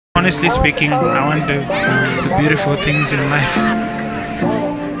honestly speaking, I want the beautiful things in life.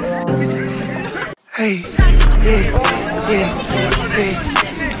 Hey, yeah, yeah.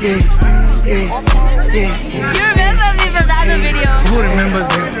 You remember me from the other video? Who remembers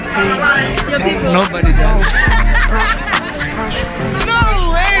you? Your people. Nobody does. No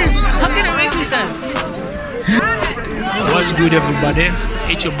way! How can I make you stand? What's good, everybody?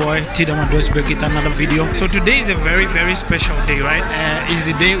 It's your boy Tida Madochi back with another video. So today is a very, very special day, right? It's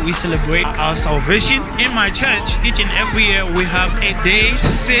the day we celebrate our salvation. In my church, each and every year we have a day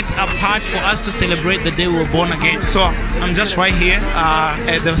set apart for us to celebrate the day we were born again. So I'm just right here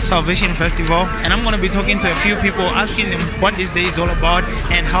at the Salvation Festival, and I'm going to be talking to a few people, asking them what this day is all about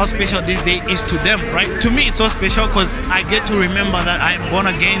and how special this day is to them, right? To me, it's so special because I get to remember that I am born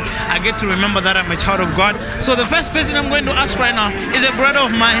again. I get to remember that I'm a child of God. So the first person I'm going to ask right now is a brother of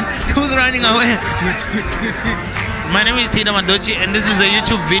mine who's running away. My name is Tida Madochi, and this is a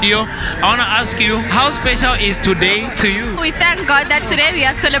YouTube video. I want to ask you, how special is today to you? We thank God that today we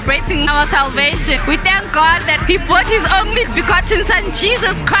are celebrating our salvation. We thank God that He brought His only begotten Son,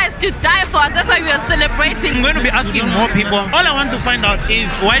 Jesus Christ, to die for us. That's why we are celebrating. I'm going to be asking more people. All I want to find out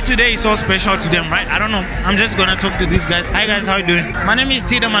is why today is so special to them, right? I don't know. I'm just going to talk to these guys. Hi guys, how are you doing? My name is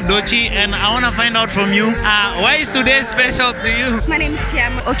Tida Madochi, and I want to find out from you, why is today special to you? My name is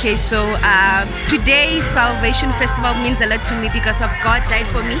Tiama. Okay, so today's Salvation Festival means a lot to me because of God died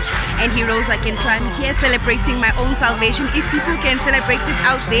for me and He rose again. So I'm here celebrating my own salvation. If people can celebrate it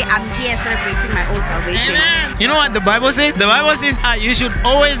out there, I'm here celebrating my own salvation. Amen. You know what the Bible says? The Bible says you should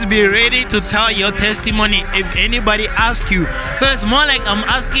always be ready to tell your testimony if anybody asks you. So it's more like I'm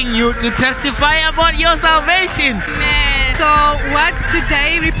asking you to testify about your salvation. Amen. So what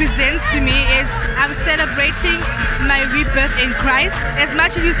today represents to me is I'm celebrating my rebirth in Christ. As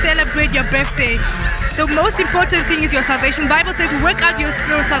much as you celebrate your birthday, the most important thing is your salvation. The Bible says work out your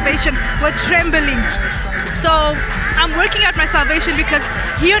salvation with trembling. So I'm working out my salvation because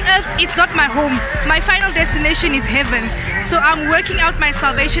here on earth it's not my home. My final destination is heaven. So I'm working out my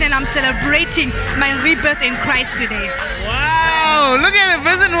salvation and I'm celebrating my rebirth in Christ today. Wow, look at the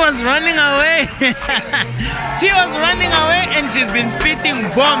person who was running away. She was running away and she's been spitting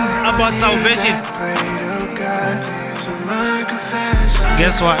bombs about salvation.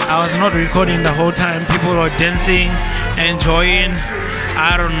 Guess what? I was not recording the whole time. People were dancing, enjoying.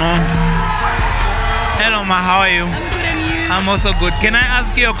 I don't know. Hello, Ma, how are you? I'm good, and you? I'm also good. Can I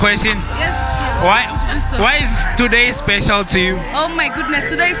ask you a question? Yes. Why is today special to you? Oh my goodness,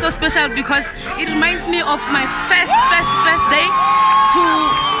 today is so special because it reminds me of my first day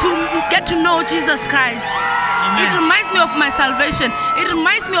to get to know Jesus Christ. Amen. It reminds me of my salvation. It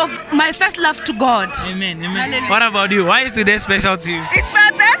reminds me of my first love to God. Amen. Amen. Hallelujah. What about you? Why is today special to you? It's my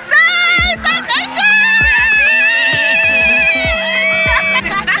birthday! Salvation!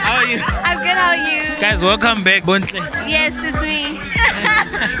 How are you? I'm good, how are you? Guys, welcome back. Bontle. Yes, it's me.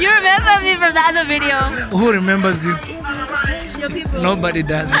 You remember me from the other video? Who remembers you? Your people. Nobody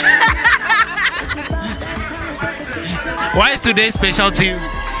does. Why is today special to you?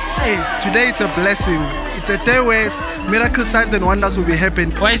 Hey, today it's a blessing. It's a day where miracle signs and wonders will be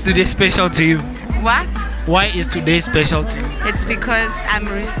happening. Why is today special to you? What? Why is today special to you? It's because I'm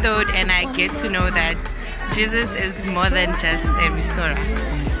restored and I get to know that Jesus is more than just a restorer.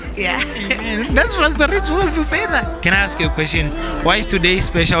 Yeah. That's what the rich wants to say that. Can I ask you a question? Why is today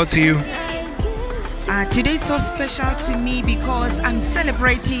special to you? Today is so special to me because I'm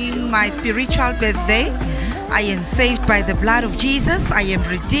celebrating my spiritual birthday. I am saved by the blood of Jesus. I am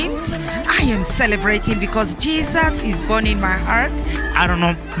redeemed. I am celebrating because Jesus is born in my heart. I don't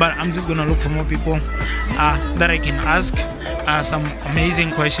know, but I'm just gonna look for more people that I can ask some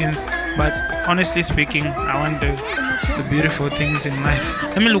amazing questions. But honestly speaking, I want the beautiful things in life.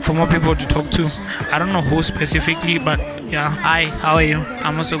 Let me look for more people to talk to. I don't know who specifically, but yeah. Hi, how are you?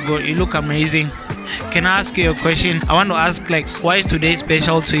 I'm also good. You look amazing. Can I ask you a question? I want to ask, like, why is today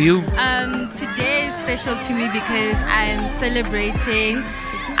special to you? Today is special to me because I'm celebrating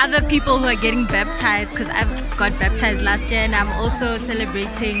other people who are getting baptized because I've got baptized last year, and I'm also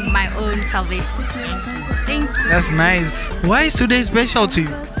celebrating my own salvation. Thank you. That's nice. Why is today special to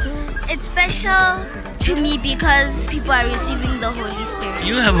you? It's special to me because people are receiving the Holy Spirit.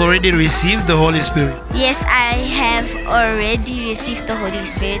 You have already received the Holy Spirit. Yes, I have already received the Holy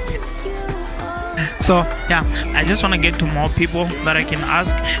Spirit. So yeah, I just want to get to more people that I can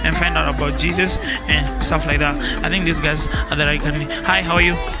ask and find out about Jesus and stuff like that. I think these guys are that I can. Hi, how are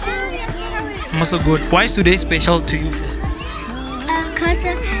you? I'm also good. Why is today special to you first? Cause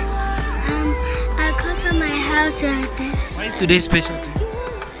of my house right there. Why is today special to you?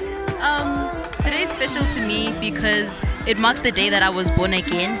 Today is special to me because it marks the day that I was born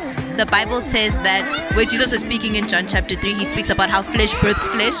again. The Bible says that where Jesus was speaking in John chapter 3, he speaks about how flesh births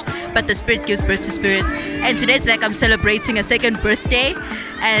flesh, but the spirit gives birth to spirit. And today's like I'm celebrating a second birthday,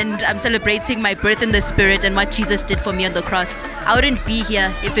 and I'm celebrating my birth in the spirit and what Jesus did for me on the cross. I wouldn't be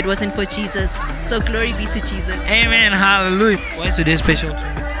here if it wasn't for Jesus. So glory be to Jesus. Amen. Hallelujah. Why is today special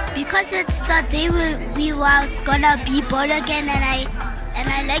to you? Because it's the day we were gonna be born again, and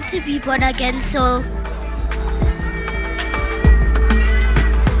I like to be born again, so